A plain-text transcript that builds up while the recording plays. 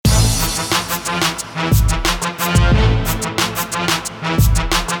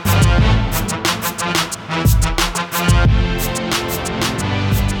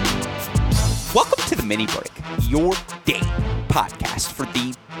Mini Break, your daily podcast for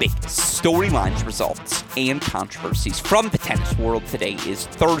the biggest storylines, results, and controversies from the tennis world. Today is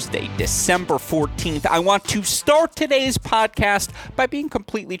Thursday, December 14th. I want to start today's podcast by being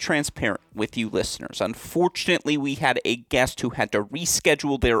completely transparent with you listeners. Unfortunately, we had a guest who had to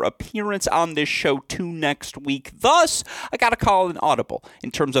reschedule their appearance on this show to next week. Thus, I got to call an audible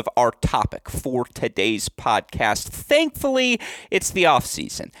in terms of our topic for today's podcast. Thankfully, it's the off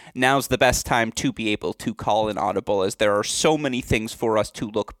season. Now's the best time to be able to call an audible, as there are so many things for us to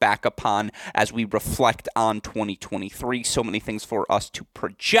look back upon as we reflect on 2023, so many things for us to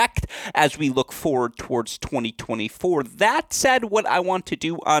project as we look forward towards 2024. That said, what I want to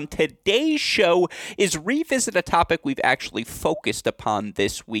do on today's show is revisit a topic we've actually focused upon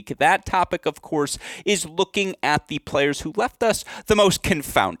this week. That topic, of course, is looking at the players who left us the most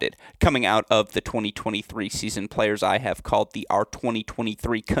confounded coming out of the 2023 season. Players I have called our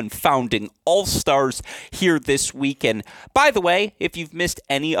 2023 Confounding All-Stars here this week. And by the way, if you've missed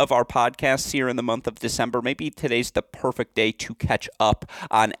any of our podcasts here in the month of December, maybe today's the perfect day to catch up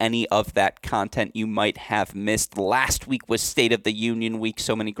on any of that content you might have missed. Last week was State of the Union week.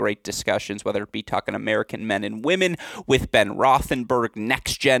 So many great discussions, whether it be talking American men and women with Ben Rothenberg,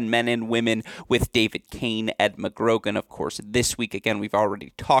 next gen men and women with David Kane, Ed McGrogan. Of course, this week, again, we've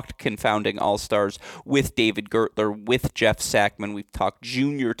already talked Confounding All-Stars with David Gertler, with Jeff Sackman. We've talked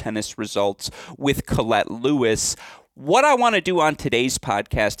junior tennis results with Colette Lewis. What I want to do on today's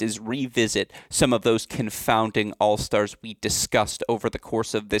podcast is revisit some of those confounding all-stars we discussed over the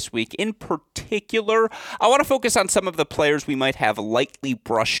course of this week. In particular, I want to focus on some of the players we might have lightly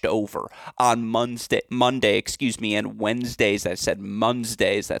brushed over on Monday, and Wednesdays. I said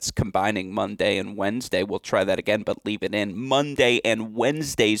Mondays. That's combining Monday and Wednesday. We'll try that again, but leave it in. Monday and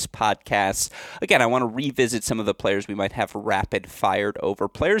Wednesday's podcasts. Again, I want to revisit some of the players we might have rapid-fired over.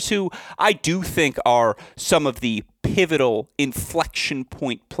 Players who I do think are some of the pivotal inflection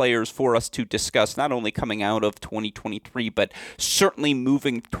point players for us to discuss, not only coming out of 2023, but certainly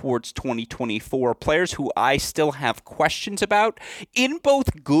moving towards 2024. Players who I still have questions about in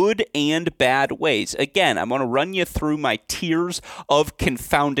both good and bad ways. Again, I'm going to run you through my tiers of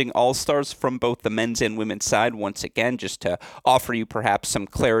confounding all-stars from both the men's and women's side once again, just to offer you perhaps some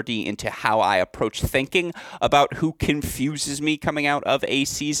clarity into how I approach thinking about who confuses me coming out of a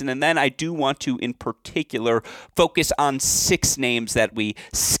season. And then I do want to, in particular, focus on 6 names that we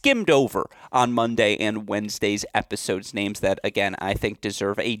skimmed over on Monday and Wednesday's episodes, names that, again, I think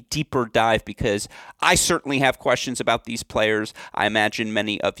deserve a deeper dive because I certainly have questions about these players. I imagine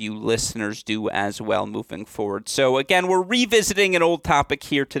many of you listeners do as well moving forward. So, again, we're revisiting an old topic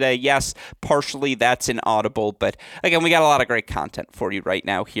here today. Yes, partially that's an audible, but, again, we got a lot of great content for you right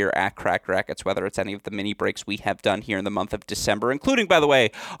now here at Cracked Racquets, whether it's any of the mini breaks we have done here in the month of December, including, by the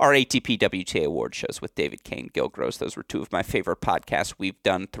way, our ATP WTA award shows with David Kane, Gil Gross. Those were 2 of my favorite podcasts we've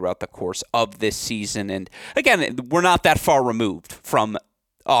done throughout the course of this season. And again, we're not that far removed from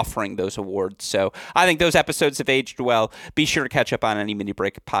offering those awards. So I think those episodes have aged well. Be sure to catch up on any mini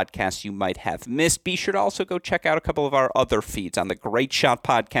break podcasts you might have missed. Be sure to also go check out a couple of our other feeds. On the Great Shot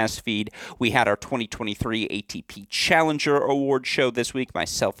podcast feed, we had our 2023 ATP Challenger Award show this week,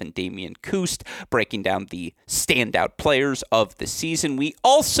 myself and Damian Kust breaking down the standout players of the season. We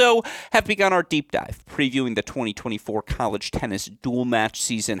also have begun our deep dive, previewing the 2024 college tennis dual match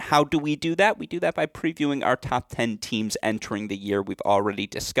season. How do we do that? We do that by previewing our top 10 teams entering the year. We've already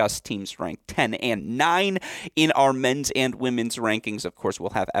discussed teams ranked 10 and 9 in our men's and women's rankings. Of course,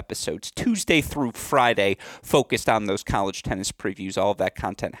 we'll have episodes Tuesday through Friday focused on those college tennis previews, all of that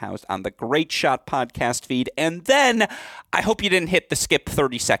content housed on the Great Shot podcast feed. And then I hope you didn't hit the skip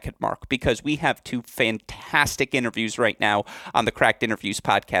 30-second mark because we have 2 fantastic interviews right now on the Cracked Interviews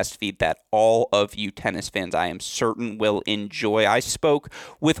podcast feed that all of you tennis fans, I am certain, will enjoy. I spoke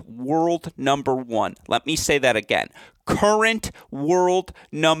with world number 1. Let me say that again. Current world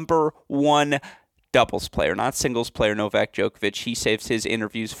number 1 doubles player, not singles player, Novak Djokovic. He saves his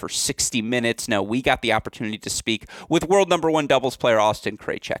interviews for 60 minutes. No, we got the opportunity to speak with world number 1 doubles player Austin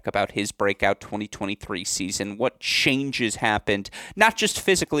Krajicek about his breakout 2023 season, what changes happened, not just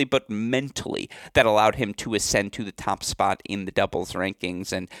physically, but mentally, that allowed him to ascend to the top spot in the doubles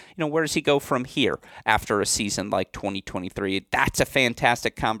rankings. And, where does he go from here after a season like 2023? That's a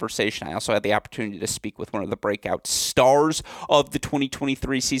fantastic conversation. I also had the opportunity to speak with one of the breakout stars of the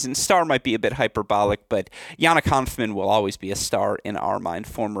 2023 season. Star might be a bit hyperbolic symbolic, but Yana Confounding will always be a star in our mind.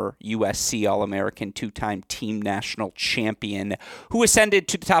 Former USC All-American, two-time team national champion, who ascended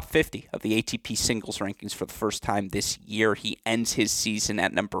to the top 50 of the ATP singles rankings for the first time this year. He ends his season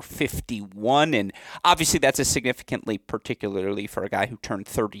at number 51, and obviously that's a significant leap, particularly for a guy who turned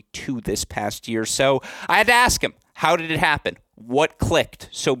 32 this past year. So I had to ask him, how did it happen? What clicked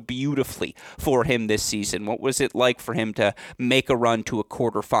so beautifully for him this season? What was it like for him to make a run to a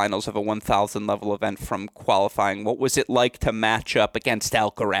quarterfinals of a 1,000 level event from qualifying? What was it like to match up against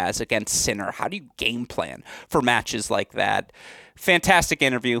Alcaraz, against Sinner? How do you game plan for matches like that? Fantastic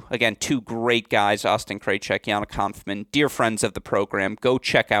interview. Again, two great guys, Austin Krajicek, Yana Confounding, dear friends of the program. Go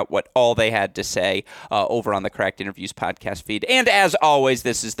check out what all they had to say over on the Cracked Interviews podcast feed. And as always,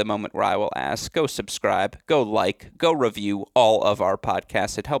 this is the moment where I will ask, go subscribe, go like, go review all of our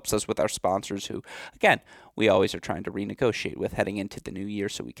podcasts. It helps us with our sponsors who, again, we always are trying to renegotiate with heading into the new year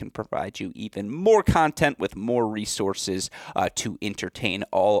so we can provide you even more content with more resources to entertain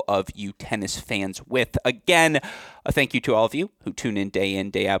all of you tennis fans with. Again, a thank you to all of you who tune in,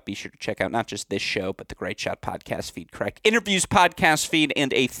 day out. Be sure to check out not just this show, but the Great Shot podcast feed, Correct Interviews podcast feed,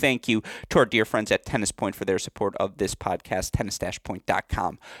 and a thank you to our dear friends at Tennis Point for their support of this podcast,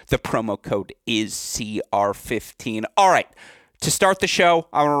 tennis-point.com. The promo code is CR15. All right. To start the show,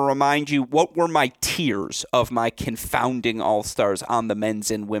 I want to remind you what were my tiers of my confounding all-stars on the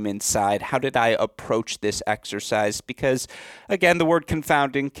men's and women's side. How did I approach this exercise? Because, again, the word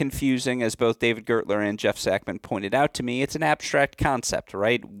confounding, confusing, as both David Gertler and Jeff Sackman pointed out to me, it's an abstract concept,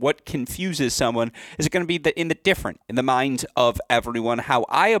 right? What confuses someone is going to be in the minds of everyone. How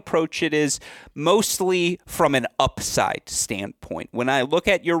I approach it is mostly from an upside standpoint. When I look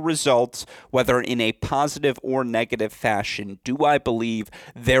at your results, whether in a positive or negative fashion, do I believe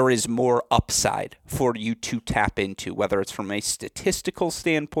there is more upside for you to tap into, whether it's from a statistical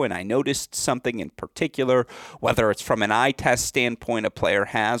standpoint, I noticed something in particular, whether it's from an eye test standpoint, a player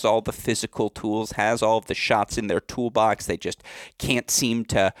has all the physical tools, has all of the shots in their toolbox, they just can't seem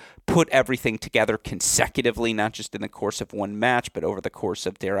to put everything together consecutively, not just in the course of one match, but over the course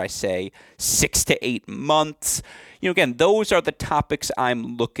of, dare I say, 6 to 8 months. Again, those are the topics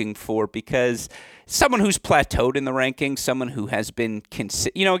I'm looking for because someone who's plateaued in the rankings, someone who has been,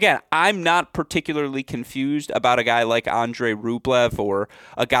 again, I'm not particularly confused about a guy like Andrei Rublev or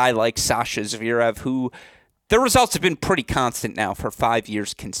a guy like Sasha Zverev who their results have been pretty constant now for 5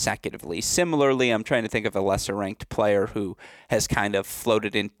 years consecutively. Similarly, I'm trying to think of a lesser-ranked player who has kind of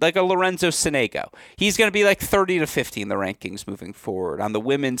floated in, like a Lorenzo Sonego. He's going to be like 30 to 50 in the rankings moving forward. On the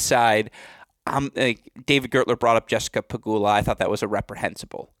women's side, David Gertler brought up Jessica Pegula. I thought that was a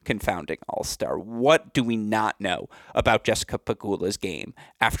reprehensible, confounding all-star. What do we not know about Jessica Pegula's game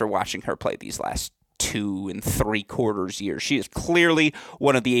after watching her play these last 2 3/4 years? She is clearly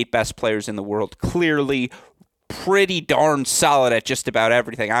one of the 8 best players in the world, clearly pretty darn solid at just about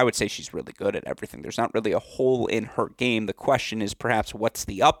everything. I would say she's really good at everything. There's not really a hole in her game. The question is perhaps what's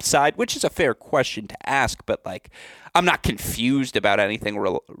the upside, which is a fair question to ask, but I'm not confused about anything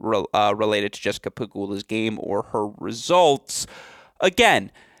related to Jessica Pegula's game or her results.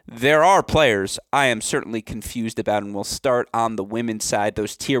 Again, there are players I am certainly confused about, and we'll start on the women's side.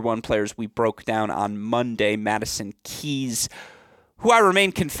 Those Tier 1 players we broke down on Monday, Madison Keys, who I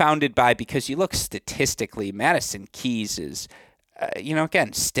remain confounded by because you look statistically, Madison Keys is,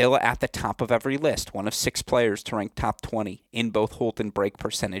 again, still at the top of every list. One of 6 players to rank top 20 in both hold and break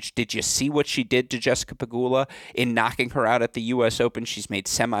percentage. Did you see what she did to Jessica Pegula in knocking her out at the U.S. Open? She's made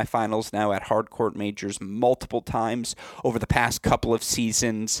semifinals now at hard court majors multiple times over the past couple of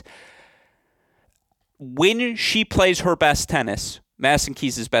seasons. When she plays her best tennis, Madison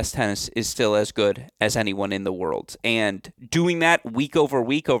Keys' best tennis is still as good as anyone in the world. And doing that week over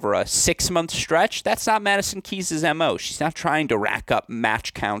week over a 6-month stretch, that's not Madison Keys' MO. She's not trying to rack up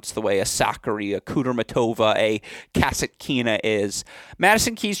match counts the way a Sakkari, a Kudermetova, a Kasatkina is.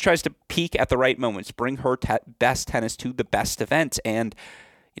 Madison Keys tries to peak at the right moments, bring her best tennis to the best events. And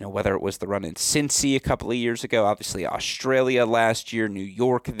whether it was the run in Cincy a couple of years ago, obviously Australia last year, New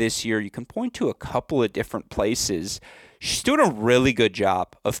York this year, you can point to a couple of different places. She's doing a really good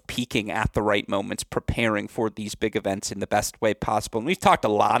job of peaking at the right moments, preparing for these big events in the best way possible. And we've talked a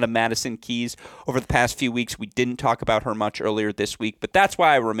lot of Madison Keys over the past few weeks. We didn't talk about her much earlier this week, but that's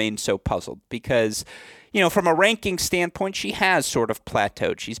why I remain so puzzled because, from a ranking standpoint, she has sort of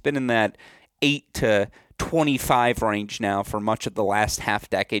plateaued. She's been in that 8 to 25 range now for much of the last half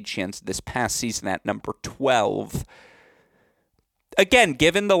decade. She ends this past season at number 12. Again,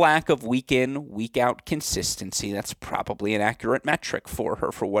 given the lack of week in, week out consistency, that's probably an accurate metric for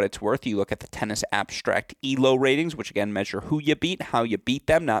her. For what it's worth, you look at the Tennis Abstract ELO ratings, which again measure who you beat, how you beat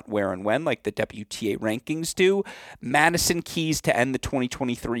them, not where and when, like the WTA rankings do. Madison Keys to end the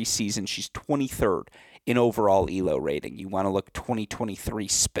 2023 season, she's 23rd in overall ELO rating. You want to look 2023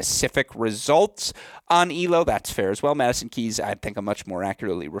 specific results on ELO, that's fair as well. Madison Keys, I think, a much more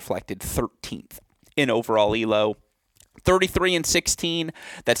accurately reflected 13th in overall ELO. 33-16,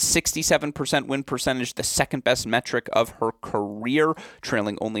 that's 67% win percentage, the second best metric of her career,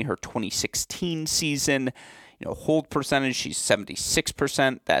 trailing only her 2016 season. Hold percentage, she's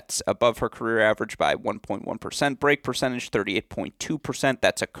 76%. That's above her career average by 1.1%. Break percentage, 38.2%.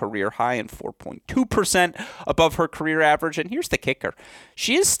 That's a career high and 4.2% above her career average. And here's the kicker.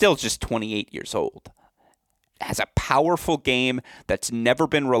 She is still just 28 years old. Has a powerful game that's never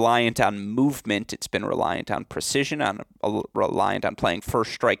been reliant on movement. It's been reliant on precision, reliant on playing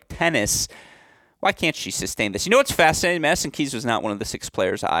first strike tennis. Why can't she sustain this? You know what's fascinating? Madison Keys was not one of the 6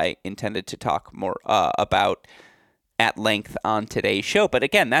 players I intended to talk more about at length on today's show. But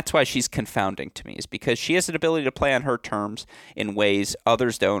again, that's why she's confounding to me, is because she has an ability to play on her terms in ways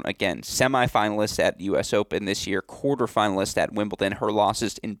others don't. Again, semifinalist at U.S. Open this year, quarterfinalist at Wimbledon. Her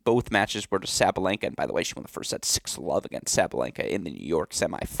losses in both matches were to Sabalenka. And by the way, she won the first set 6-love against Sabalenka in the New York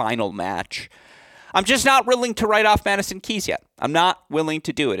semifinal match. I'm just not willing to write off Madison Keys yet. I'm not willing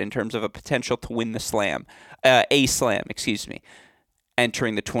to do it in terms of a potential to win the slam, entering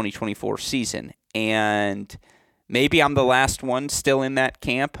the 2024 season. And maybe I'm the last one still in that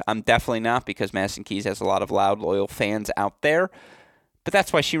camp. I'm definitely not, because Madison Keys has a lot of loud, loyal fans out there. But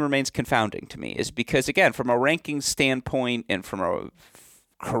that's why she remains confounding to me, is because, again, from a ranking standpoint and from a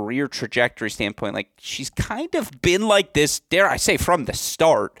career trajectory standpoint, like, she's kind of been like this, dare I say, from the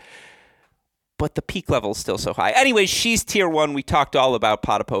start. But the peak level is still so high. Anyways, she's tier 1. We talked all about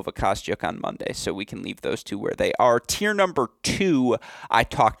Potapova-Kostyuk on Monday, so we can leave those two where they are. Tier number 2, I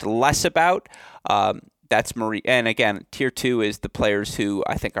talked less about. That's Marie. And again, tier 2 is the players who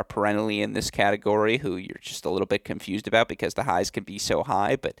I think are perennially in this category, who you're just a little bit confused about because the highs can be so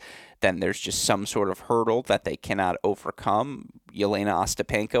high, but then there's just some sort of hurdle that they cannot overcome. Yelena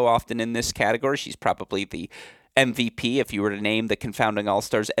Ostapenko often in this category. She's probably the MVP. If you were to name the Confounding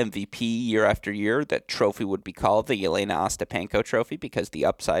All-Stars MVP year after year, that trophy would be called the Yelena Ostapenko Trophy, because the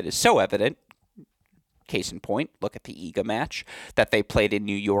upside is so evident. Case in point, look at the Iga match that they played in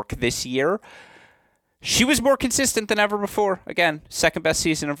New York this year. She was more consistent than ever before. Again, second best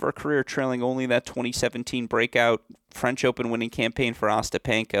season of her career, trailing only that 2017 breakout French Open winning campaign for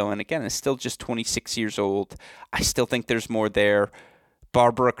Ostapenko. And again, is still just 26 years old. I still think there's more there.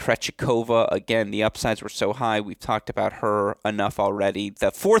 Barbara Krejcikova, again, the upsides were so high. We've talked about her enough already.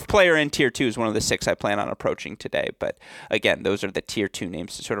 The 4th player in Tier 2 is one of the 6 I plan on approaching today. But again, those are the Tier 2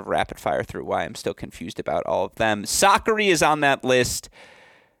 names to sort of rapid fire through why I'm still confused about all of them. Sakkari is on that list.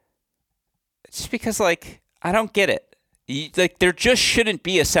 Just because, I don't get it. There just shouldn't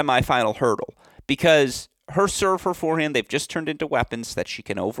be a semifinal hurdle, because her serve, her forehand, they've just turned into weapons that she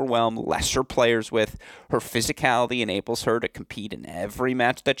can overwhelm lesser players with. Her physicality enables her to compete in every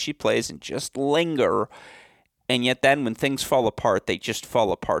match that she plays and just linger. And yet then when things fall apart, they just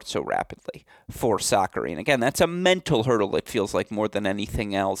fall apart so rapidly for Sakkari. And again, that's a mental hurdle, it feels like, more than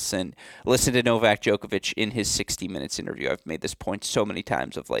anything else. And listen to Novak Djokovic in his 60 Minutes interview. I've made this point so many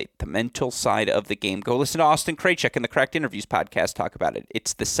times of late. The mental side of the game. Go listen to Austin Krajicek in the Cracked Interviews podcast talk about it.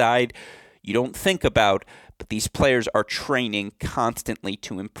 It's the side you don't think about, but these players are training constantly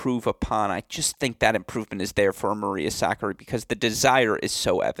to improve upon. I just think that improvement is there for Maria Sakkari because the desire is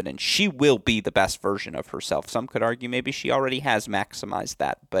so evident. She will be the best version of herself. Some could argue maybe she already has maximized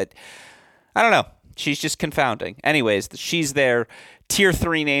that, but I don't know. She's just confounding. Anyways, she's there. Tier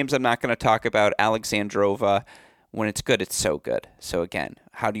 3 names I'm not going to talk about. Alexandrova. When it's good, it's so good. So again,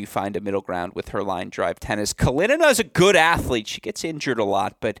 how do you find a middle ground with her line drive tennis? Kalinina is a good athlete. She gets injured a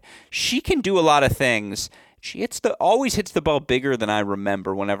lot, but she can do a lot of things. She always hits the ball bigger than I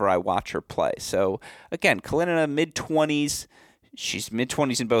remember whenever I watch her play. So again, Kalinina mid-20s. She's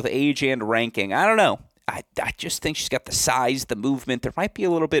mid-20s in both age and ranking. I don't know. I just think she's got the size, the movement. There might be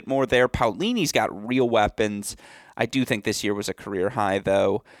a little bit more there. Paulini's got real weapons. I do think this year was a career high,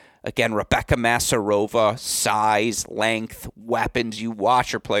 though. Again, Rebecca Masarova, size, length, weapons. You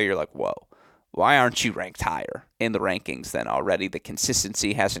watch her play, you're like, whoa, why aren't you ranked higher in the rankings than already? The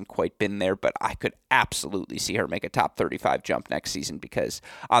consistency hasn't quite been there, but I could absolutely see her make a top 35 jump next season because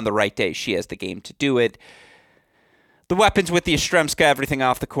on the right day, she has the game to do it. The weapons with the Yastremska, everything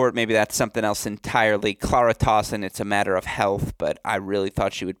off the court, maybe that's something else entirely. Clara Tauson, it's a matter of health, but I really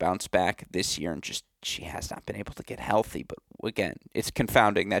thought she would bounce back this year, and just she has not been able to get healthy. But again, it's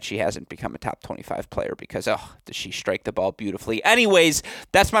confounding that she hasn't become a top 25 player because, does she strike the ball beautifully? Anyways,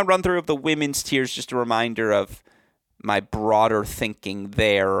 that's my run through of the women's tiers. Just a reminder of my broader thinking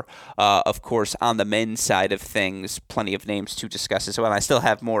there. Of course, on the men's side of things, plenty of names to discuss as well. I still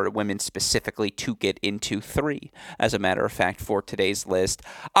have more women specifically to get into, 3, as a matter of fact, for today's list.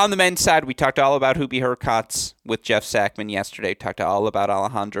 On the men's side, we talked all about Hubie Hurkacz with Jeff Sackman yesterday. We talked all about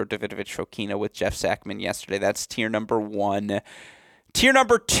Alejandro Davidovich-Fokina with Jeff Sackman yesterday. That's tier number 1. Tier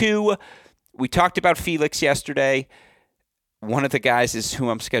number 2, we talked about Felix yesterday. One of the guys is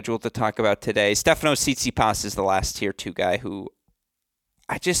who I'm scheduled to talk about today. Stefanos Tsitsipas is the last tier 2 guy who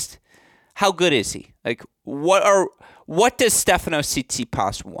how good is he? Like, what does Stefanos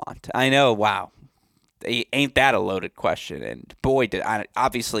Tsitsipas want? I know, wow. Ain't that a loaded question? And boy,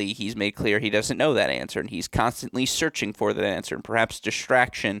 obviously he's made clear he doesn't know that answer, and he's constantly searching for that answer. And perhaps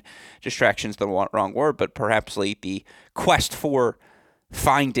distraction's the wrong word, but perhaps the quest for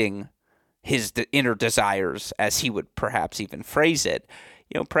finding his inner desires, as he would perhaps even phrase it,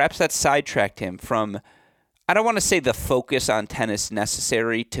 perhaps that sidetracked him from, I don't want to say the focus on tennis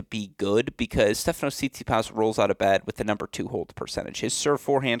necessary to be good, because Stefanos Tsitsipas rolls out of bed with the number 2 hold percentage. His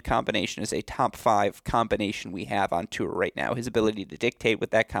serve-forehand combination is a top 5 combination we have on tour right now. His ability to dictate with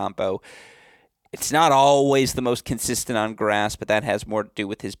that combo, it's not always the most consistent on grass, but that has more to do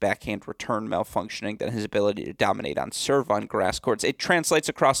with his backhand return malfunctioning than his ability to dominate on serve on grass courts. It translates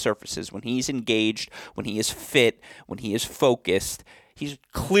across surfaces. When he's engaged, when he is fit, when he is focused, he's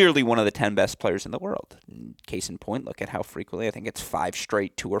clearly one of the 10 best players in the world. Case in point, look at how frequently, I think it's 5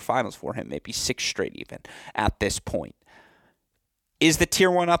 straight tour finals for him, maybe 6 straight even at this point. Is the tier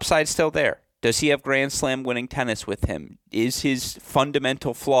 1 upside still there? Does he have Grand Slam winning tennis with him? Is his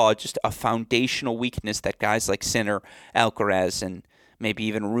fundamental flaw just a foundational weakness that guys like Sinner, Alcaraz, and maybe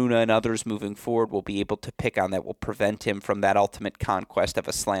even Runa and others moving forward will be able to pick on that will prevent him from that ultimate conquest of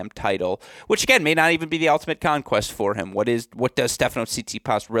a slam title, which again may not even be the ultimate conquest for him. What does Stefanos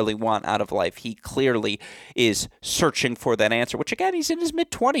Tsitsipas really want out of life? He clearly is searching for that answer, which again, he's in his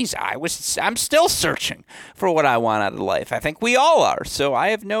mid-20s. I'm still searching for what I want out of life. I think we all are. So I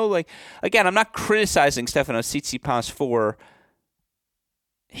have again, I'm not criticizing Stefanos Tsitsipas for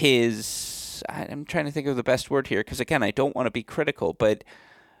I'm trying to think of the best word here, because again, I don't want to be critical, but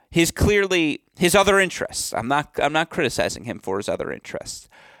his other interests. I'm not criticizing him for his other interests.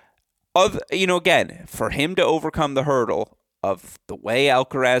 Again, for him to overcome the hurdle of the way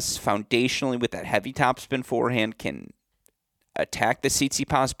Alcaraz foundationally with that heavy topspin forehand can attack the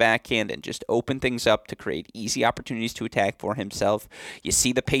Tsitsipas backhand and just open things up to create easy opportunities to attack for himself. You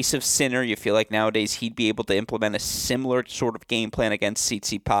see the pace of Sinner. You feel like nowadays he'd be able to implement a similar sort of game plan against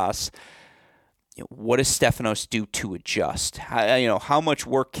Tsitsipas. What does Stefanos do to adjust? How much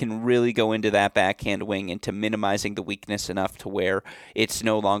work can really go into that backhand wing into minimizing the weakness enough to where it's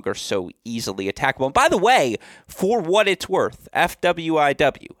no longer so easily attackable? And by the way, for what it's worth,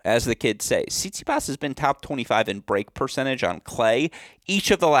 FWIW, as the kids say, Tsitsipas has been top 25 in break percentage on clay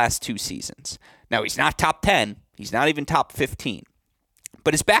each of the last 2 seasons. Now, he's not top 10. He's not even top 15.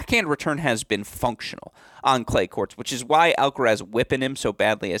 But his backhand return has been functional on clay courts, which is why Alcaraz whipping him so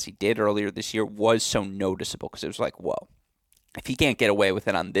badly as he did earlier this year was so noticeable, because it was like, whoa, if he can't get away with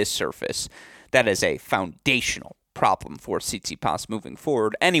it on this surface, that is a foundational problem for Tsitsipas moving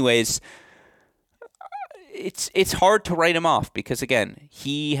forward. Anyways, it's hard to write him off because, again,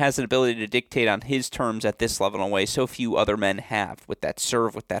 he has an ability to dictate on his terms at this level in a way so few other men have, with that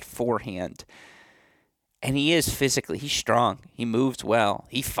serve, with that forehand. And he is physically, he's strong. He moves well.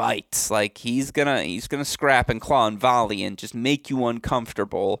 He fights. Like, he's gonna scrap and claw and volley and just make you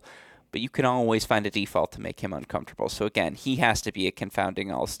uncomfortable. But you can always find a default to make him uncomfortable. So again, he has to be a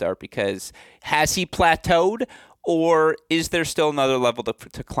confounding all-star, because has he plateaued, or is there still another level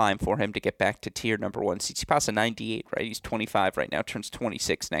to climb for him to get back to tier number 1? Tsitsipas a 98, right? He's 25 right now, turns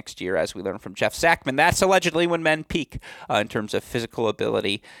 26 next year, as we learned from Jeff Sackman. That's allegedly when men peak in terms of physical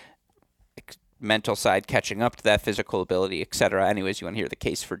ability, mental side catching up to that physical ability, etc. Anyways, you want to hear the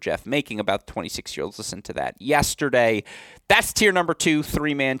case for Jeff making about the 26-year-olds. Listen to that yesterday. That's tier number 2,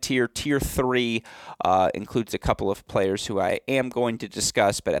 3-man tier. Tier 3 includes a couple of players who I am going to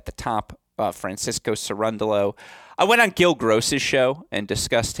discuss, but at the top, Francisco Cerundolo. I went on Gil Gross's show and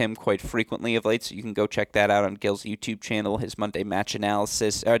discussed him quite frequently of late, so you can go check that out on Gil's YouTube channel, his Monday match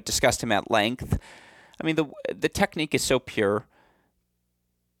analysis. Discussed him at length. I mean, the technique is so pure.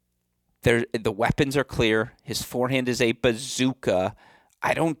 The weapons are clear. His forehand is a bazooka.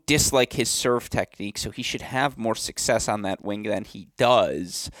 I don't dislike his serve technique, so he should have more success on that wing than he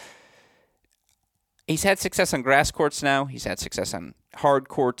does. He's had success on grass courts now. He's had success on hard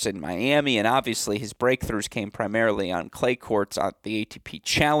courts in Miami, and obviously his breakthroughs came primarily on clay courts at the ATP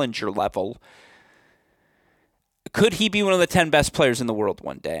Challenger level. Could he be one of the 10 best players in the world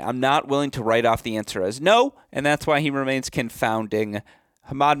one day? I'm not willing to write off the answer as no, and that's why he remains confounding.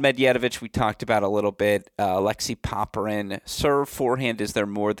 Hamad Medvedev, we talked about a little bit. Alexei Popyrin, serve, forehand, is there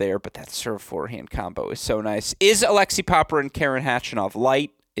more there? But that serve-forehand combo is so nice. Is Alexei Popyrin Karen Khachanov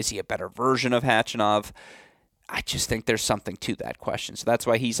light? Is he a better version of Khachanov? I just think there's something to that question. So that's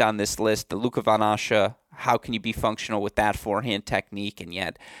why he's on this list. The Luka Van Assche, how can you be functional with that forehand technique? And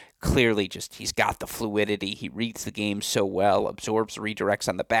yet, clearly just he's got the fluidity. He reads the game so well, absorbs redirects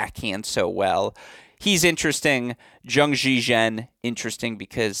on the backhand so well. He's interesting. Zheng Zhizhen, interesting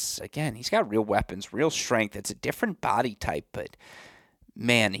because, again, he's got real weapons, real strength. It's a different body type, but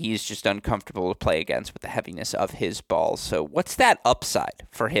man, he's just uncomfortable to play against with the heaviness of his ball. So what's that upside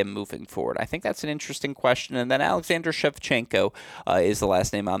for him moving forward? I think that's an interesting question. And then Alexander Shevchenko is the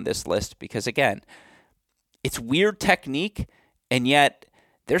last name on this list because, again, it's weird technique, and yet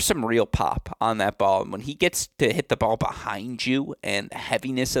there's some real pop on that ball. And when he gets to hit the ball behind you and the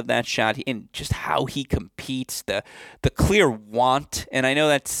heaviness of that shot and just how he competes, the clear want, and I know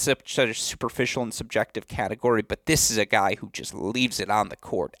that's such a superficial and subjective category, but this is a guy who just leaves it on the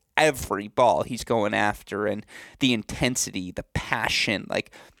court. Every ball he's going after, and the intensity, the passion,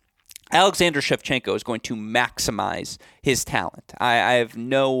 like Alexander Shevchenko is going to maximize his talent. I have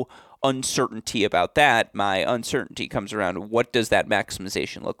no uncertainty about that. My uncertainty comes around what does that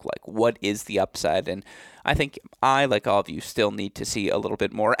maximization look like? What is the upside? And I think I, like all of you, still need to see a little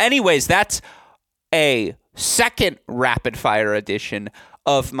bit more. Anyways, that's a second rapid fire edition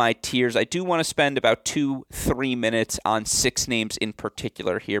of my tiers. I do want to spend about 2-3 minutes on 6 names in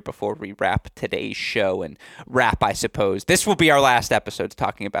particular here before we wrap today's show. And wrap, I suppose. This will be our last episode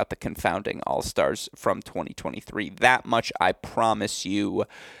talking about the confounding All-Stars from 2023. That much I promise you.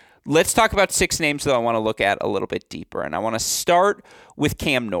 Let's talk about 6 names that I want to look at a little bit deeper. And I want to start with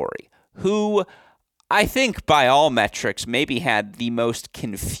Cam Norrie, who I think by all metrics maybe had the most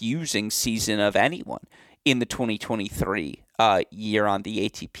confusing season of anyone in the 2023 year on the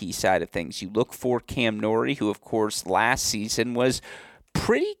ATP side of things. You look for Cam Norrie, who of course last season was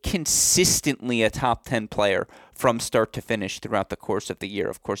pretty consistently a top 10 player from start to finish throughout the course of the year.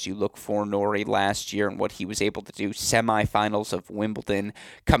 Of course, you look for Norrie last year and what he was able to do. Semifinals of Wimbledon,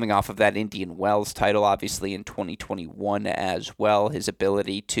 coming off of that Indian Wells title, obviously in 2021 as well. His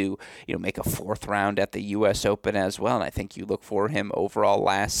ability to make a 4th round at the U.S. Open as well. And I think you look for him overall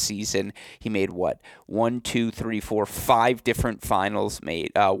last season. He made 5 different finals,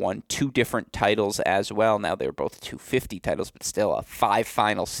 won 2 different titles as well. Now they were both 250 titles, but still a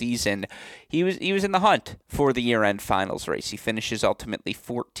 5-final season. He was in the hunt for the year-end finals race. He finishes ultimately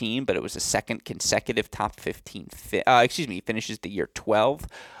 14, but it was a second consecutive top 15. He finishes the year 12.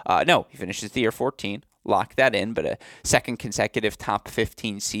 He finishes the year 14. Lock that in, but a second consecutive top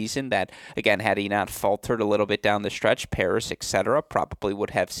 15 season that, again, had he not faltered a little bit down the stretch, Paris, etc., probably would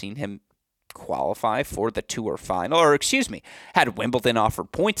have seen him qualify for the tour final. Had Wimbledon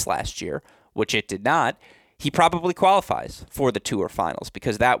offered points last year, which it did not, he probably qualifies for the tour finals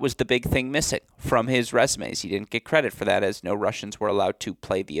because that was the big thing missing from his resumes. He didn't get credit for that as no Russians were allowed to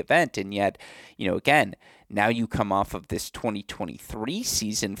play the event. And yet, again, now you come off of this 2023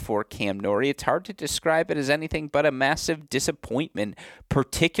 season for Cam Norrie. It's hard to describe it as anything but a massive disappointment,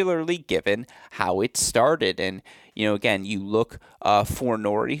 particularly given how it started. And, again, you look for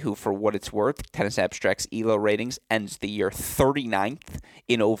Norrie, who, for what it's worth, Tennis Abstract's ELO ratings ends the year 39th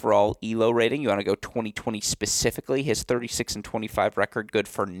in overall ELO rating. You want to go 2020 specifically. His 36-25 record good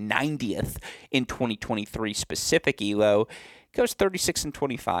for 90th in 2023 specific ELO. Goes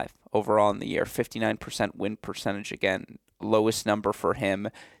 36-25 overall in the year, 59% win percentage again, lowest number for him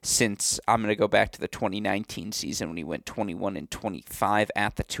since I'm going to go back to the 2019 season when he went 21-25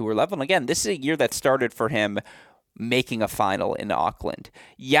 at the tour level. And again, this is a year that started for him making a final in Auckland.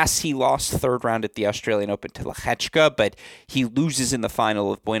 Yes, he lost 3rd round at the Australian Open to Lechechka, but he loses in the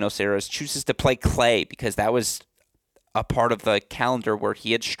final of Buenos Aires, chooses to play clay because that was a part of the calendar where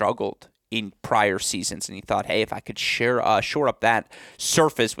he had struggled in prior seasons, and he thought, hey, if I could shore up that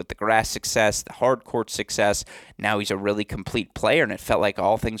surface with the grass success, the hard court success, now he's a really complete player, and it felt like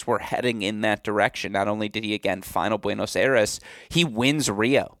all things were heading in that direction. Not only did he, again, final Buenos Aires, he wins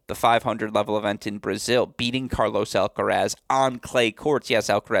Rio, the 500 level event in Brazil, beating Carlos Alcaraz on clay courts. Yes,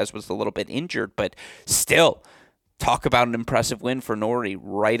 Alcaraz was a little bit injured, but still, talk about an impressive win for Norrie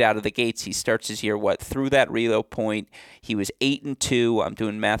right out of the gates. He starts his year, through that Rio point, he was 8-2. I'm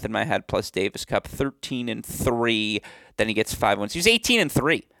doing math in my head, plus Davis Cup, 13-3. Then he gets 5 wins. He was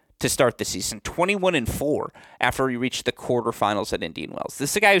 18-3 to start the season, 21-4 after he reached the quarterfinals at Indian Wells.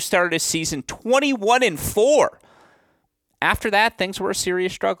 This is a guy who started his season 21-4. After that, things were a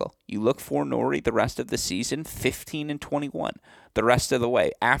serious struggle. You look for Norrie the rest of the season, 15-21 the rest of the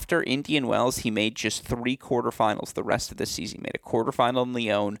way. After Indian Wells, he made just 3 quarterfinals the rest of the season. He made a quarterfinal in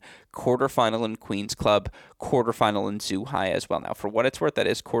Lyon, quarterfinal in Queens Club, quarterfinal in Zhuhai as well. Now, for what it's worth, that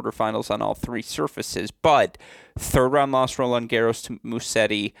is quarterfinals on all 3 surfaces, but third-round loss Roland Garros to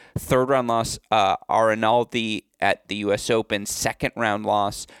Musetti, third-round loss Arinaldi at the U.S. Open, second-round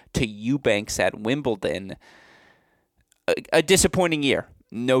loss to Eubanks at Wimbledon. A disappointing year,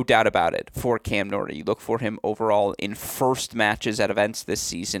 no doubt about it, for Cam Norrie. You look for him overall in first matches at events this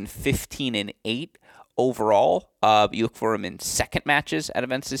season, 15-8 overall. You look for him in second matches at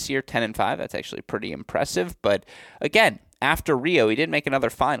events this year, 10-5. That's actually pretty impressive. But again, after Rio, he didn't make another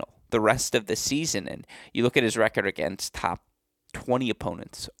final the rest of the season. And you look at his record against top 20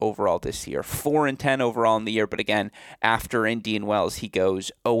 opponents overall this year, 4-10 overall in the year. But again, after Indian Wells, he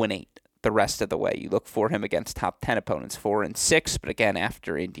goes 0-8. The rest of the way. You look for him against top 10 opponents, 4-6, but again,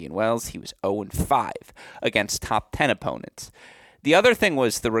 after Indian Wells, he was 0-5 against top 10 opponents. The other thing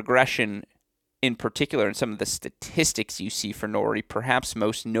was the regression in particular in some of the statistics you see for Norrie, perhaps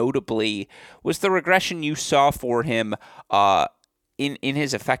most notably was the regression you saw for him in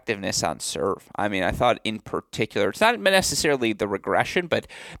his effectiveness on serve. I mean, I thought in particular, it's not necessarily the regression, but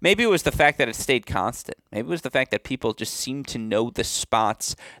maybe it was the fact that it stayed constant. Maybe it was the fact that people just seemed to know the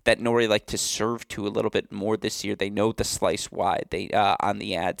spots that Norrie liked to serve to a little bit more this year. They know the slice wide on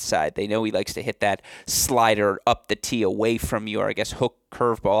the ad side. They know he likes to hit that slider up the tee away from you, or I guess hook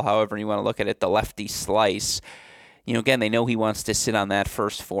curveball, however you want to look at it, the lefty slice. You know, again, they know he wants to sit on that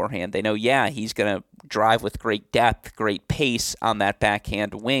first forehand. They know, he's going to drive with great depth, great pace on that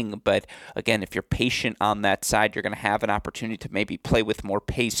backhand wing. But again, if you're patient on that side, you're going to have an opportunity to maybe play with more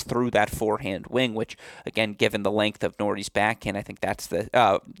pace through that forehand wing, which, again, given the length of Norrie's backhand, I think that's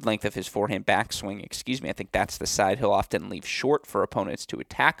the length of his forehand backswing, I think that's the side he'll often leave short for opponents to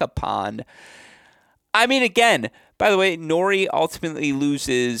attack upon. I mean, again, by the way, Norrie ultimately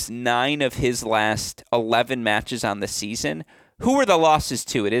loses 9 of his last 11 matches on the season. Who were the losses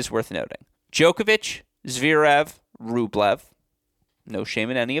to? It is worth noting. Djokovic, Zverev, Rublev. No shame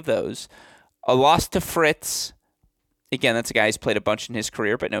in any of those. A loss to Fritz. Again, that's a guy who's played a bunch in his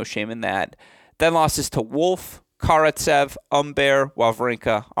career, but no shame in that. Then losses to Wolf, Karatsev, Humbert,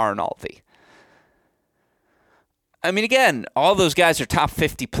 Wawrinka, Arnaldi. I mean, again, all those guys are top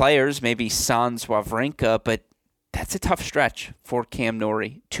 50 players, maybe Sans, Wawrinka, but that's a tough stretch for Cam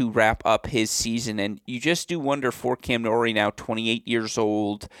Norrie to wrap up his season. And you just do wonder for Cam Norrie, now 28 years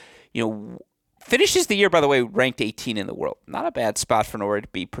old, finishes the year, by the way, ranked 18 in the world. Not a bad spot for Norrie to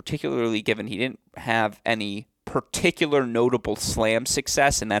be, particularly given he didn't have any particular notable slam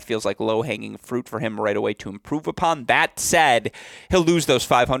success, and that feels like low-hanging fruit for him right away to improve upon. That said, he'll lose those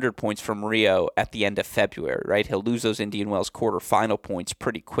 500 points from Rio at the end of February, right? He'll lose those Indian Wells quarterfinal points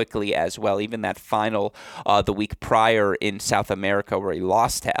pretty quickly as well. Even that final the week prior in South America where he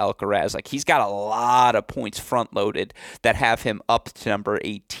lost to Alcaraz, like he's got a lot of points front-loaded that have him up to number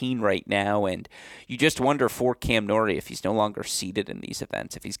 18 right now, and you just wonder for Cam Norrie if he's no longer seeded in these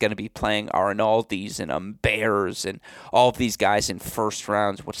events, if he's going to be playing Arnaldis and Humbert and all of these guys in first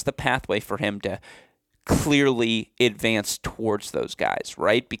rounds. What's the pathway for him to clearly advance towards those guys,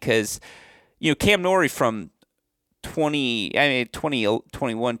 right? Because, Cam Norrie from 2021,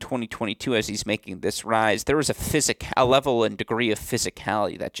 2022, as he's making this rise, there was a level and degree of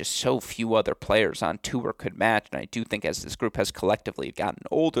physicality that just so few other players on tour could match. And I do think as this group has collectively gotten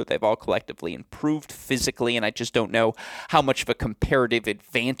older, they've all collectively improved physically, and I just don't know how much of a comparative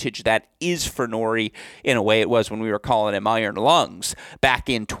advantage that is for Norrie in a way it was when we were calling him Iron Lungs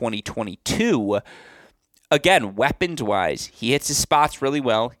back in 2022. Again, weapons-wise, he hits his spots really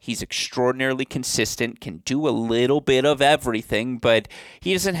well. He's extraordinarily consistent, can do a little bit of everything, but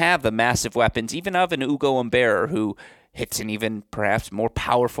he doesn't have the massive weapons, even of an Ugo Humbert, who hits an even perhaps more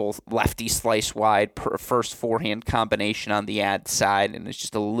powerful lefty slice wide first forehand combination on the ad side, and is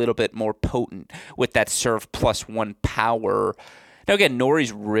just a little bit more potent with that serve +1 power. Now, again,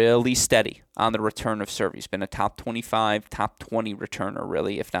 Norrie's really steady on the return of serve. He's been a top 25, top 20 returner,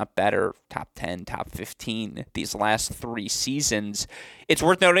 really, if not better, top 10, top 15 these last 3 seasons. It's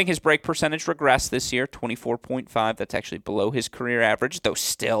worth noting his break percentage regressed this year, 24.5. That's actually below his career average, though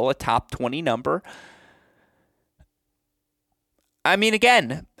still a top 20 number. I mean,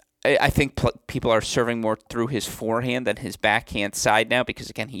 again, I think people are serving more through his forehand than his backhand side now because,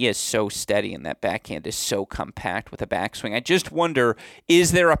 again, he is so steady and that backhand is so compact with a backswing. I just wonder,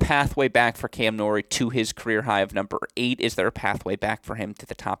 is there a pathway back for Cam Norrie to his career high of number 8? Is there a pathway back for him to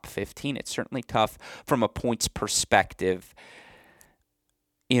the top 15? It's certainly tough from a points perspective.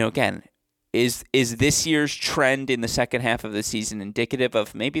 Again, is this year's trend in the second half of the season indicative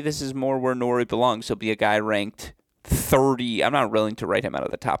of maybe this is more where Norrie belongs? He'll be a guy ranked 30. I'm not willing to write him out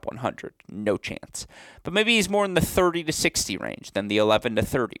of the top 100. No chance. But maybe he's more in the 30 to 60 range than the 11 to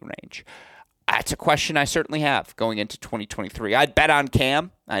 30 range. That's a question I certainly have going into 2023. I'd bet on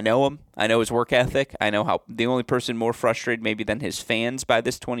Cam. I know him. I know his work ethic. I know how the only person more frustrated maybe than his fans by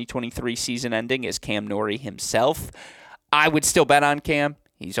this 2023 season ending is Cam Norrie himself. I would still bet on Cam.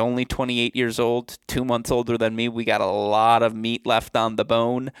 He's only 28 years old, 2 months older than me. We got a lot of meat left on the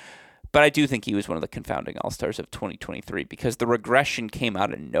bone. But I do think he was one of the confounding all-stars of 2023 because the regression came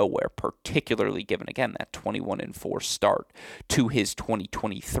out of nowhere, particularly given, again, that 21-4 start to his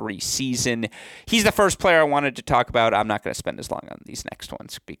 2023 season. He's the first player I wanted to talk about. I'm not going to spend as long on these next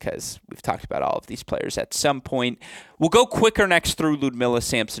ones because we've talked about all of these players at some point. We'll go quicker next through Ludmila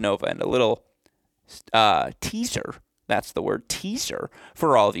Samsonova and a little teaser. That's the word, teaser,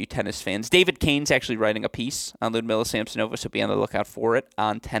 for all of you tennis fans. David Kane's actually writing a piece on Ludmila Samsonova, so be on the lookout for it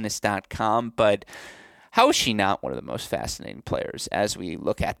on tennis.com. But how is she not one of the most fascinating players as we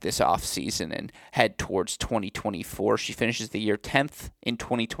look at this offseason and head towards 2024? She finishes the year 10th in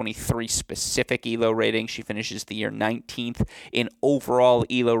 2023 specific ELO rating. She finishes the year 19th in overall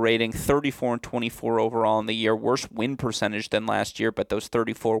ELO rating, 34-24 overall in the year. Worse win percentage than last year, but those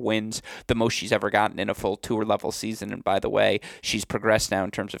 34 wins, the most she's ever gotten in a full tour-level season. And by the way, she's progressed now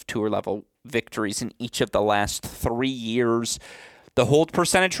in terms of tour-level victories in each of the last 3 years. The hold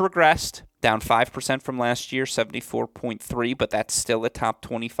percentage regressed, down 5% from last year, 74.3, but that's still a top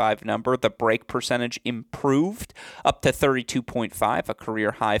 25 number. The break percentage improved up to 32.5, a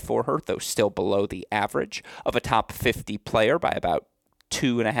career high for her, though still below the average of a top 50 player by about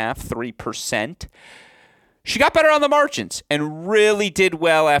 2.5-3%. She got better on the margins and really did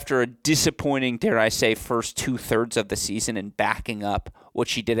well after a disappointing, dare I say, first 2/3 of the season and backing up what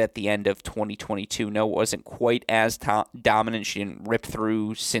she did at the end of 2022. No, it wasn't quite as dominant. She didn't rip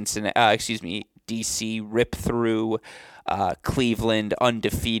through DC, rip through Cleveland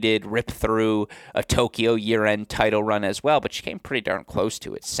undefeated, rip through a Tokyo year-end title run as well, but she came pretty darn close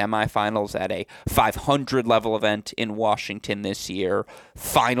to it. Semifinals at a 500-level event in Washington this year,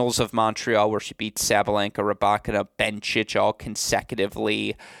 finals of Montreal where she beat Sabalenka, Rybakina, Bencic all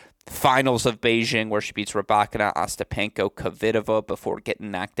consecutively, finals of Beijing where she beats Rybakina, Ostapenko, Kvitova before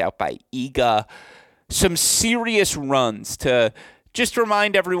getting knocked out by Iga. Some serious runs to just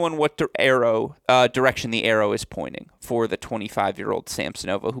remind everyone what direction the arrow is pointing for the 25-year-old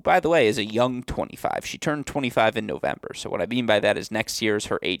Samsonova, who, by the way, is a young 25. She turned 25 in November. So what I mean by that is next year is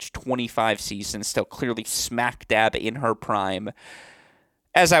her age 25 season, still clearly smack dab in her prime.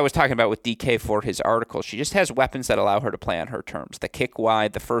 As I was talking about with DK for his article, she just has weapons that allow her to play on her terms. The kick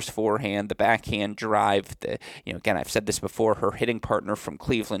wide, the first forehand, the backhand drive. Again, I've said this before, her hitting partner from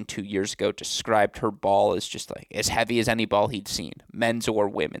Cleveland 2 years ago described her ball as just like as heavy as any ball he'd seen, men's or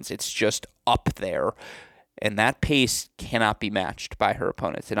women's. It's just up there. And that pace cannot be matched by her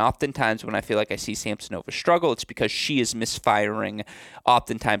opponents. And oftentimes when I feel like I see Samsonova struggle, it's because she is misfiring,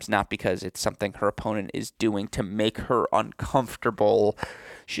 oftentimes not because it's something her opponent is doing to make her uncomfortable.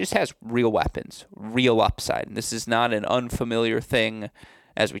 She just has real weapons, real upside. And this is not an unfamiliar thing,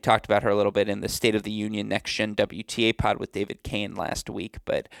 as we talked about her a little bit in the State of the Union Next Gen WTA pod with David Kane last week.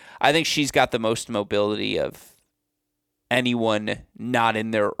 But I think she's got the most mobility of anyone not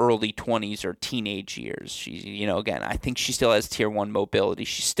in their early 20s or teenage years. She, again, I think she still has tier 1 mobility.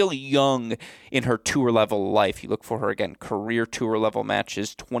 She's still young in her tour level life. You look for her, again, career tour level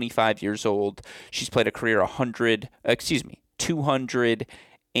matches, 25 years old. She's played a career 200,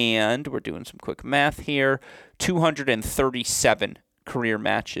 and we're doing some quick math here, 237 career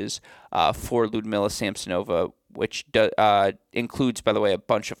matches for Ludmila Samsonova, which includes, by the way, a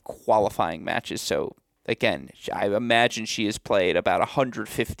bunch of qualifying matches. So again, I imagine she has played about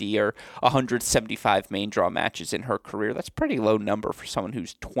 150 or 175 main draw matches in her career. That's a pretty low number for someone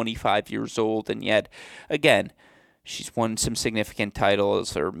who's 25 years old, and yet, again, she's won some significant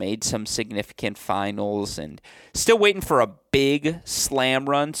titles or made some significant finals and still waiting for a big slam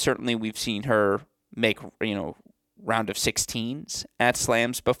run. Certainly we've seen her make, round of 16s at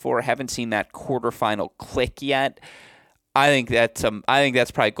slams before. I haven't seen that quarterfinal click yet. I think that's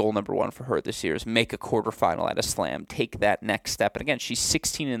probably goal number 1 for her this year is make a quarterfinal at a slam, take that next step. And again, she's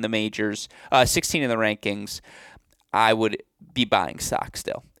 16 in the majors, 16 in the rankings. I would be buying stock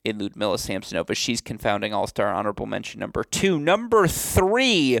still in Ludmila Samsonova. She's confounding all-star honorable mention number 2. Number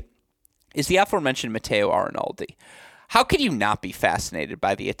 3 is the aforementioned Matteo Arnaldi. How could you not be fascinated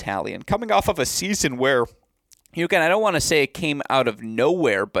by the Italian? Coming off of a season where, again, I don't want to say it came out of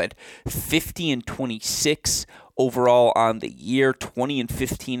nowhere, but 50-26 overall on the year,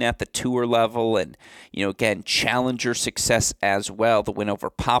 20-15 at the tour level, and, again, challenger success as well. The win over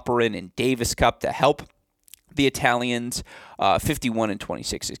Popyrin in Davis Cup to help the Italians,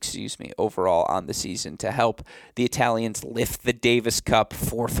 51-26, overall on the season to help the Italians lift the Davis Cup.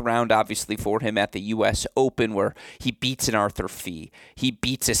 4th round, obviously, for him at the U.S. Open, where he beats an Arthur Fee. He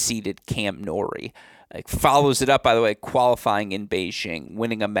beats a seeded Cam Norrie. Follows it up, by the way, qualifying in Beijing,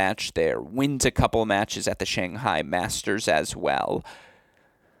 winning a match there, wins a couple of matches at the Shanghai Masters as well.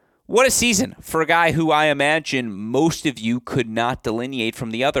 What a season for a guy who I imagine most of you could not delineate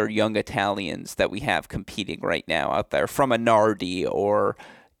from the other young Italians that we have competing right now out there, from a Nardi or,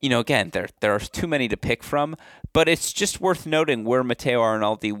 again, there are too many to pick from, but it's just worth noting where Matteo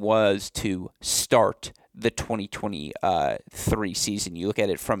Arnaldi was to start the 2023 season. You look at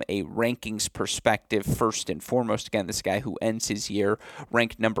it from a rankings perspective, first and foremost. Again, this guy who ends his year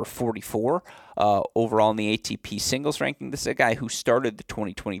ranked number 44 overall in the ATP singles ranking. This is a guy who started the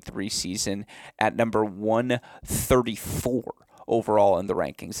 2023 season at number 134 overall in the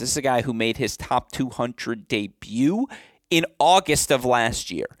rankings. This is a guy who made his top 200 debut in August of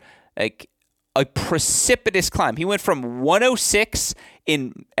last year. A precipitous climb. He went from 106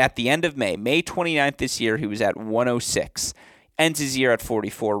 at the end of May 29th this year. He was at 106. Ends his year at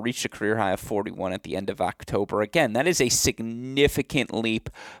 44, reached a career high of 41 at the end of October. Again, that is a significant leap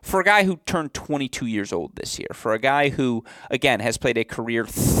for a guy who turned 22 years old this year. For a guy who, again, has played a career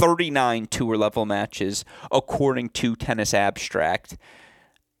 39 tour-level matches, according to Tennis Abstract.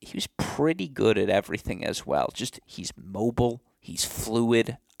 He was pretty good at everything as well. Just, he's mobile, he's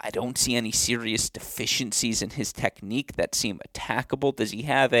fluid. I don't see any serious deficiencies in his technique that seem attackable. Does he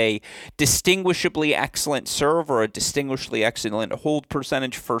have a distinguishably excellent serve or a distinguishably excellent hold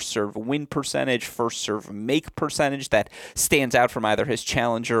percentage, first serve win percentage, first serve make percentage that stands out from either his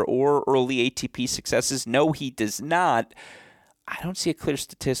challenger or early ATP successes? No, he does not. I don't see a clear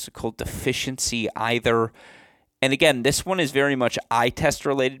statistical deficiency either. And again, this one is very much eye test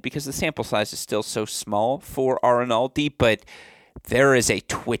related because the sample size is still so small for Arnaldi, but there is a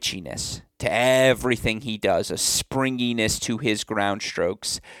twitchiness to everything he does, a springiness to his ground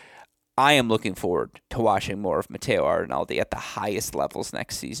strokes. I am looking forward to watching more of Matteo Arnaldi at the highest levels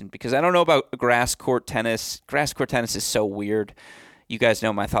next season because I don't know about grass court tennis. Grass court tennis is so weird. You guys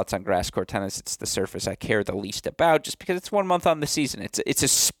know my thoughts on grass court tennis. It's the surface I care the least about just because it's 1 month on the season. It's a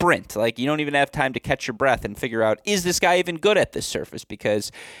sprint. Like, you don't even have time to catch your breath and figure out, is this guy even good at this surface?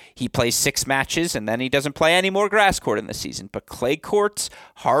 Because he plays 6 matches and then he doesn't play any more grass court in the season. But clay courts,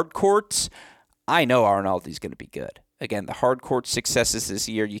 hard courts, I know Arnaldi's going to be good. Again, the hard court successes this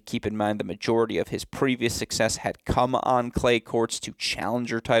year, you keep in mind the majority of his previous success had come on clay courts, 2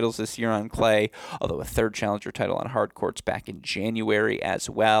 challenger titles this year on clay, although a 3rd challenger title on hard courts back in January as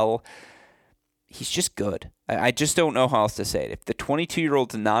well. He's just good. I just don't know how else to say it. If the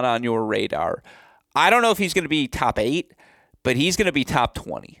 22-year-old's not on your radar, I don't know if he's going to be top 8, but he's going to be top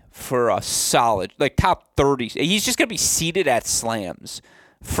 20 for a solid, like top 30. He's just going to be seated at slams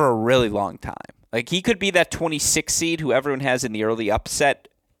for a really long time. Like, he could be that 26 seed who everyone has in the early upset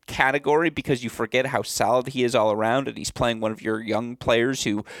category because you forget how solid he is all around, and he's playing one of your young players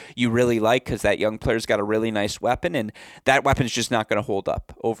who you really like because that young player's got a really nice weapon, and that weapon's just not going to hold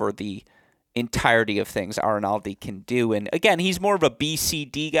up over the entirety of things Arnaldi can do. And again, he's more of a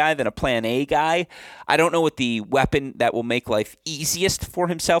BCD guy than a plan A guy. I don't know what the weapon that will make life easiest for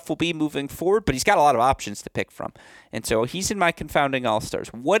himself will be moving forward, but he's got a lot of options to pick from. And so he's in my confounding all-stars.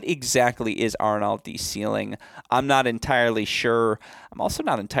 What exactly is Arnaldi's ceiling? I'm not entirely sure. I'm also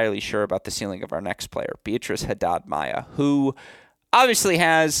not entirely sure about the ceiling of our next player, Beatriz Haddad-Maia, who obviously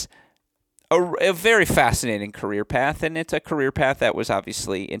has a very fascinating career path, and it's a career path that was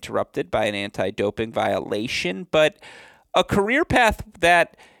obviously interrupted by an anti-doping violation, but a career path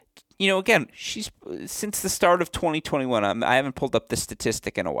that, again, she's since the start of 2021, I haven't pulled up the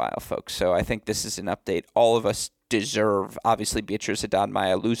statistic in a while, folks, so I think this is an update all of us deserve. Obviously, Beatriz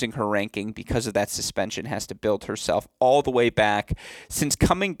Haddad-Maia losing her ranking because of that suspension has to build herself all the way back. Since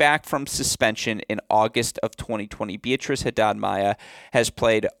coming back from suspension in August of 2020, Beatriz Haddad-Maia has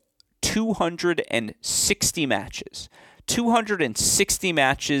played 260 matches. 260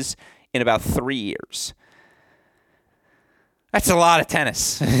 matches in about 3 years. That's a lot of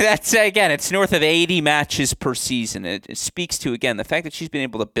tennis. That's, again, it's north of 80 matches per season. It speaks to, again, the fact that she's been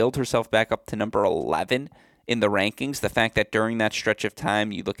able to build herself back up to number 11 in the rankings. The fact that during that stretch of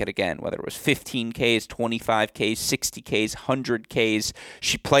time, you look at, again, whether it was 15Ks, 25Ks, 60Ks, 100Ks,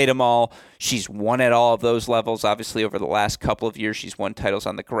 she played them all. She's won at all of those levels. Obviously, over the last couple of years, she's won titles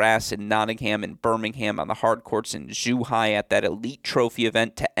on the grass in Nottingham and Birmingham, on the hard courts in Zhuhai at that Elite Trophy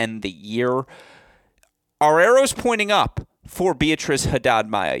event to end the year. Our arrow's pointing up for Beatriz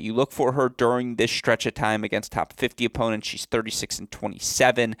Haddad-Maia. You look for her during this stretch of time against top 50 opponents. She's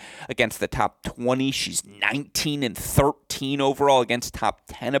 36-27. Against the top 20, she's 19-13 overall. Against top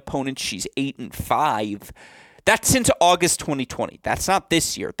 10 opponents, she's 8-5. That's since August 2020. That's not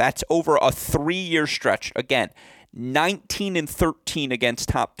this year. That's over a 3-year stretch. Again, 19-13 against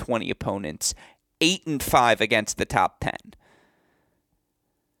top 20 opponents, 8-5 against the top 10.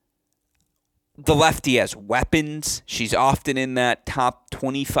 The lefty has weapons. She's often in that top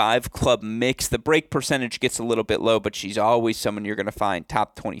 25 club mix. The break percentage gets a little bit low, but she's always someone you're going to find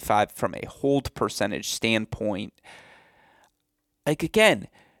top 25 from a hold percentage standpoint. Like, again,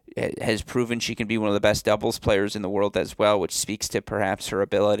 has proven she can be one of the best doubles players in the world as well, which speaks to perhaps her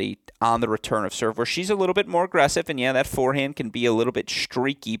ability on the return of serve, where she's a little bit more aggressive. And yeah, that forehand can be a little bit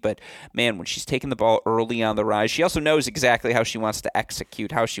streaky, but man, when she's taking the ball early on the rise, she also knows exactly how she wants to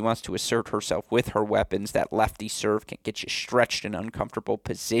execute, how she wants to assert herself with her weapons. That lefty serve can get you stretched in uncomfortable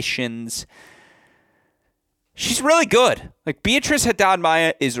positions. She's really good. Like, Beatriz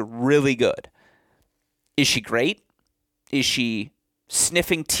Haddad-Maia is really good. Is she great? Is she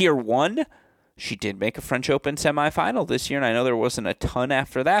sniffing tier 1? She did make a French Open semifinal this year, and I know there wasn't a ton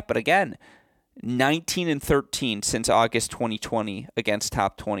after that, but again, 19-13 since August 2020 against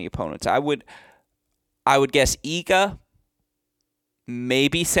top 20 opponents. I would guess Iga,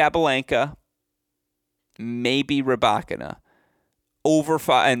 maybe Sabalenka, maybe Rybakina, over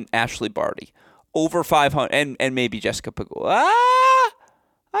 5, and Ashley Barty, over 500, and maybe Jessica Pegula.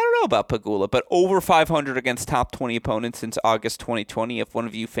 I don't know about Pegula, but over 500 against top 20 opponents since August 2020. If one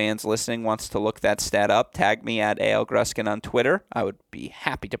of you fans listening wants to look that stat up, tag me at AL Gruskin on Twitter. I would be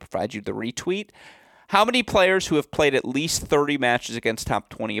happy to provide you the retweet. How many players who have played at least 30 matches against top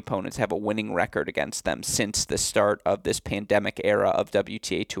 20 opponents have a winning record against them since the start of this pandemic era of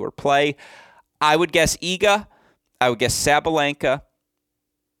WTA Tour play? I would guess Iga. I would guess Sabalenka.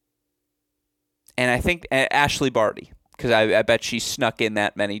 And I think Ashley Barty, because I bet she snuck in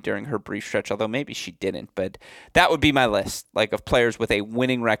that many during her brief stretch, although maybe she didn't. But that would be my list, like, of players with a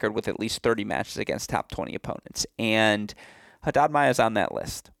winning record with at least 30 matches against top 20 opponents. And Haddad-Maia is on that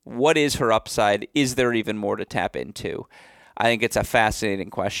list. What is her upside? Is there even more to tap into? I think it's a fascinating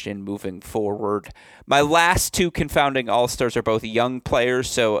question moving forward. My last two confounding all-stars are both young players,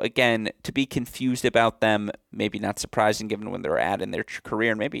 so again, to be confused about them, maybe not surprising given when they're at in their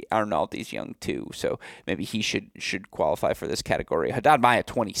career. And maybe Arnaldi's young too, so maybe he should qualify for this category. Haddad-Maia,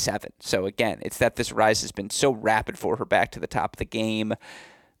 27. So again, it's that this rise has been so rapid for her back to the top of the game,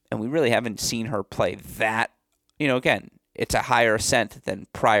 and we really haven't seen her play that. Again, it's a higher ascent than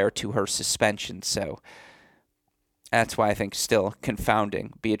prior to her suspension, so that's why I think still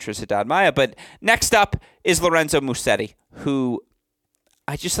confounding Beatriz Haddad-Maia. But next up is Lorenzo Musetti, who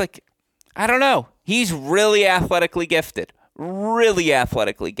I don't know. He's really athletically gifted,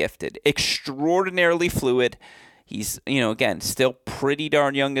 extraordinarily fluid. He's, again, still pretty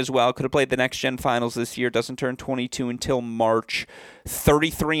darn young as well. Could have played the Next Gen Finals this year. Doesn't turn 22 until March.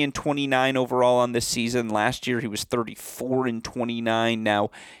 33-29 overall on this season. Last year he was 34-29. Now,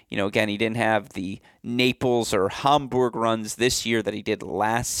 again, he didn't have the Naples or Hamburg runs this year that he did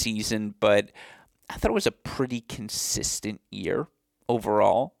last season, but I thought it was a pretty consistent year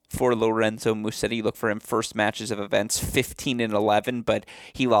overall for Lorenzo Musetti. Look for him first matches of events 15-11, but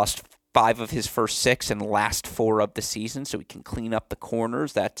he lost 5 of his first 6 and last 4 of the season, so he can clean up the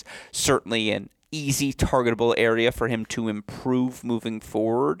corners. That's certainly an easy targetable area for him to improve moving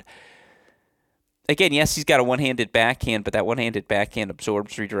forward. Again, yes, he's got a one-handed backhand, but that one-handed backhand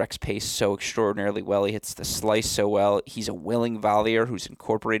absorbs, redirects pace so extraordinarily well. He hits the slice so well. He's a willing volleyer who's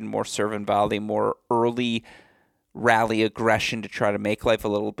incorporated more serve and volley, more early rally aggression to try to make life a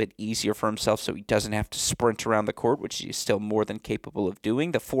little bit easier for himself so he doesn't have to sprint around the court, which he's still more than capable of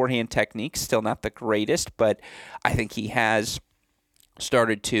doing. The forehand technique, still not the greatest, but I think he has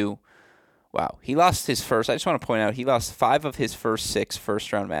started to... Wow, he lost his first... I just want to point out, he lost 5 of his first 6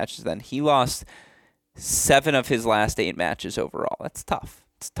 first-round matches. Then he lost 7 of his last 8 matches overall. That's tough.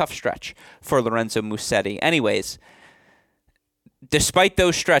 It's a tough stretch for Lorenzo Musetti. Anyways, despite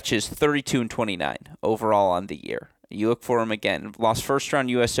those stretches, 32-29 overall on the year. You look for him again. Lost first round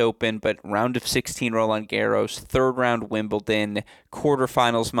U.S. Open, but round of 16 Roland Garros, third round Wimbledon,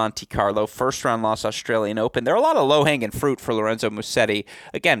 quarterfinals Monte Carlo, first round loss Australian Open. There are a lot of low-hanging fruit for Lorenzo Musetti.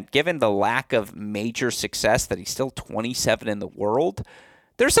 Again, given the lack of major success that he's still 27 in the world,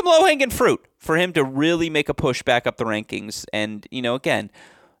 there's some low-hanging fruit for him to really make a push back up the rankings. And, again,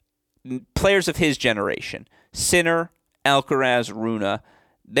 players of his generation, Sinner, Alcaraz, Rune,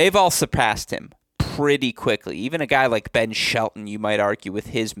 they've all surpassed him pretty quickly. Even a guy like Ben Shelton, you might argue, with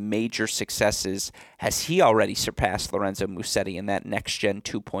his major successes, has he already surpassed Lorenzo Musetti in that next-gen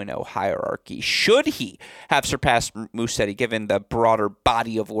 2.0 hierarchy? Should he have surpassed Musetti, given the broader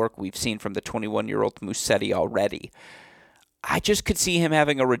body of work we've seen from the 21-year-old Musetti already? I just could see him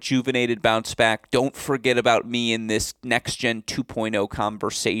having a rejuvenated bounce back. Don't forget about me in this next-gen 2.0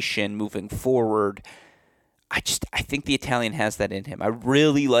 conversation moving forward. I think the Italian has that in him. I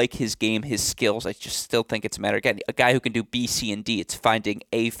really like his game, his skills. I just still think it's a matter, again, a guy who can do B, C, and D. It's finding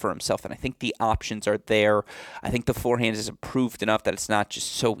A for himself, and I think the options are there. I think the forehand is improved enough that it's not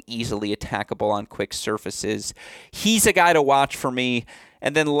just so easily attackable on quick surfaces. He's a guy to watch for me.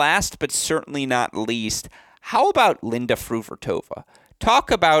 And then last but certainly not least, how about Linda Fruhvirtova?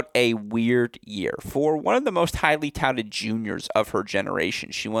 Talk about a weird year for one of the most highly touted juniors of her generation.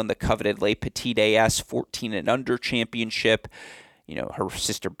 She won the coveted Les Petites AS 14 and under championship. Her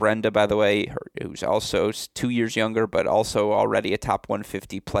sister Brenda, by the way, who's also 2 years younger, but also already a top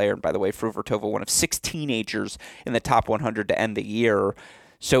 150 player. And by the way, Fruhvirtova, one of 6 teenagers in the top 100 to end the year.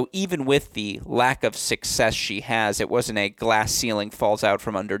 So even with the lack of success she has, it wasn't a glass ceiling falls out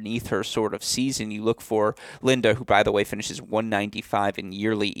from underneath her sort of season. You look for Linda, who, by the way, finishes 195 in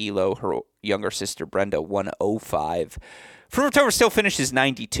yearly ELO. Her younger sister, Brenda, 105. Fruhvirtova still finishes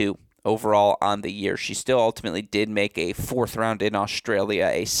 92 overall on the year. She still ultimately did make a fourth round in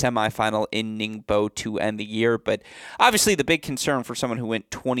Australia, a semifinal in Ningbo to end the year. But obviously the big concern for someone who went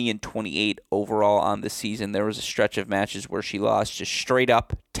 20 and 28 overall on the season, there was a stretch of matches where she lost just straight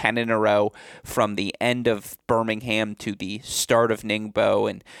up 10 in a row from the end of Birmingham to the start of Ningbo.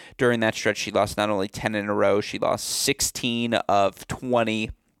 And during that stretch, she lost not only 10 in a row, she lost 16 of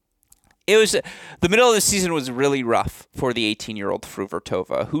 20. The middle of the season was really rough for the 18-year-old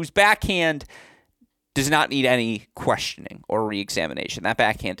Fruhvirtova, whose backhand does not need any questioning or re-examination. That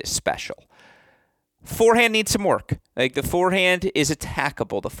backhand is special. Forehand needs some work. The forehand is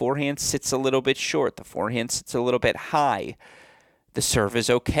attackable. The forehand sits a little bit short. The forehand sits a little bit high. The serve is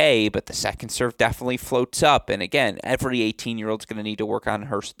okay, but the second serve definitely floats up. And again, every 18-year-old is going to need to work on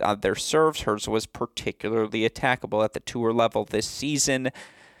their serves. Hers was particularly attackable at the tour level this season.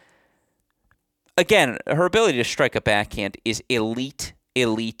 Again, her ability to strike a backhand is elite.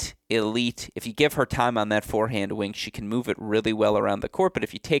 If you give her time on that forehand wing, she can move it really well around the court. But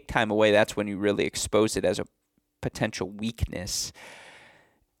if you take time away, that's when you really expose it as a potential weakness.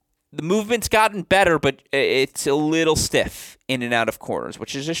 The movement's gotten better, but it's a little stiff in and out of corners,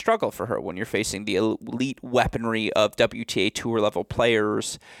 which is a struggle for her when you're facing the elite weaponry of WTA Tour-level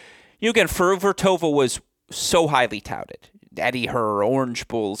players. Again, Fruhvirtova was so highly touted. Eddie Herr, Orange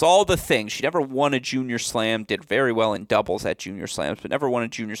Bulls, all the things. She never won a Junior Slam, did very well in doubles at Junior Slams, but never won a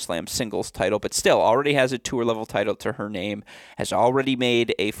Junior Slam singles title, but still already has a tour-level title to her name, has already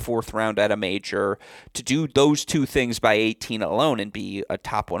made a fourth round at a major. To do those two things by 18 alone and be a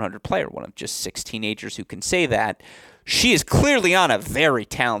top 100 player, one of just 6 teenagers who can say that, she is clearly on a very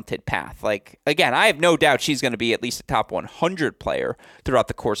talented path. Again, I have no doubt she's going to be at least a top 100 player throughout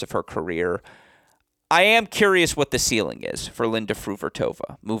the course of her career. I am curious what the ceiling is for Linda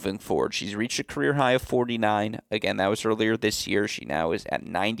Fruhvirtova moving forward. She's reached a career high of 49. Again, that was earlier this year. She now is at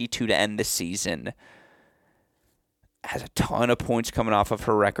 92 to end the season. Has a ton of points coming off of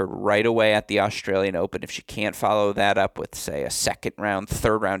her record right away at the Australian Open. If she can't follow that up with, say, a second round,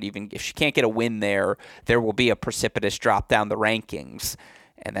 third round, even if she can't get a win there will be a precipitous drop down the rankings.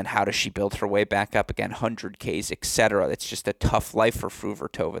 And then how does she build her way back up again, 100Ks, etc. It's just a tough life for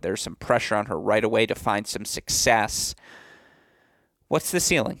Fruhvirtova. There's some pressure on her right away to find some success. What's the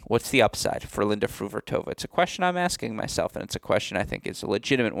ceiling? What's the upside for Linda Fruhvirtova? It's a question I'm asking myself, and it's a question I think is a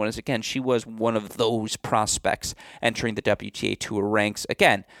legitimate one. Again, she was one of those prospects entering the WTA Tour ranks.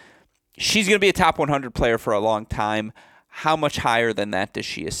 Again, she's going to be a top 100 player for a long time. How much higher than that does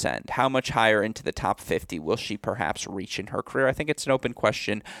she ascend? How much higher into the top 50 will she perhaps reach in her career? I think it's an open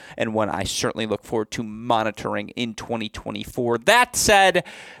question and one I certainly look forward to monitoring in 2024. That said,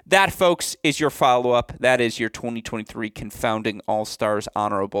 that, folks, is your follow-up. That is your 2023 Confounding All-Stars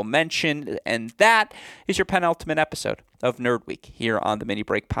honorable mention, and that is your penultimate episode of Nerd Week here on the Mini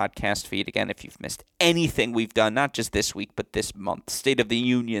Break podcast feed. Again, if you've missed anything we've done, not just this week, but this month, State of the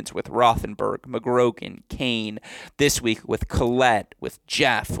Unions with Rothenberg, McGrogan, Kane, this week with Colette, with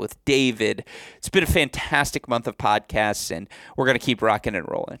Jeff, with David. It's been a fantastic month of podcasts, and we're going to keep rocking and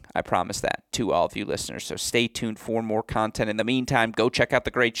rolling. I promise that to all of you listeners. So stay tuned for more content. In the meantime, go check out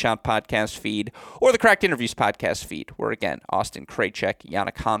the Great Shot podcast feed or the Cracked Interviews podcast feed, where, again, Austin Krajicek,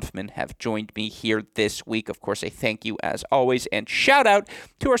 Yana Konfman have joined me here this week. Of course, a thank you as always, and shout out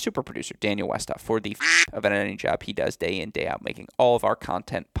to our super producer, Daniel Westoff, for the of an editing job he does day in, day out, making all of our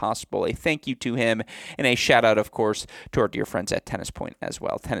content possible. A thank you to him, and a shout out, of course, to our dear friends at Tennis Point as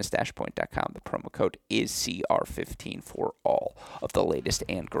well. Tennis-point.com. The promo code is CR15 for all of the latest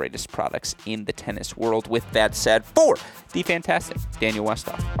and greatest products in the tennis world. With that said, for the fantastic Daniel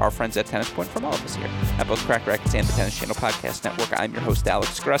Westoff, our friends at Tennis Point, from all of us here at both Crack Rackets and the Tennis Channel Podcast Network, I'm your host,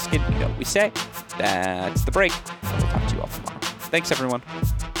 Alex Gruskin. You know what we say. That's the break. And we'll talk to you all tomorrow. Thanks, everyone.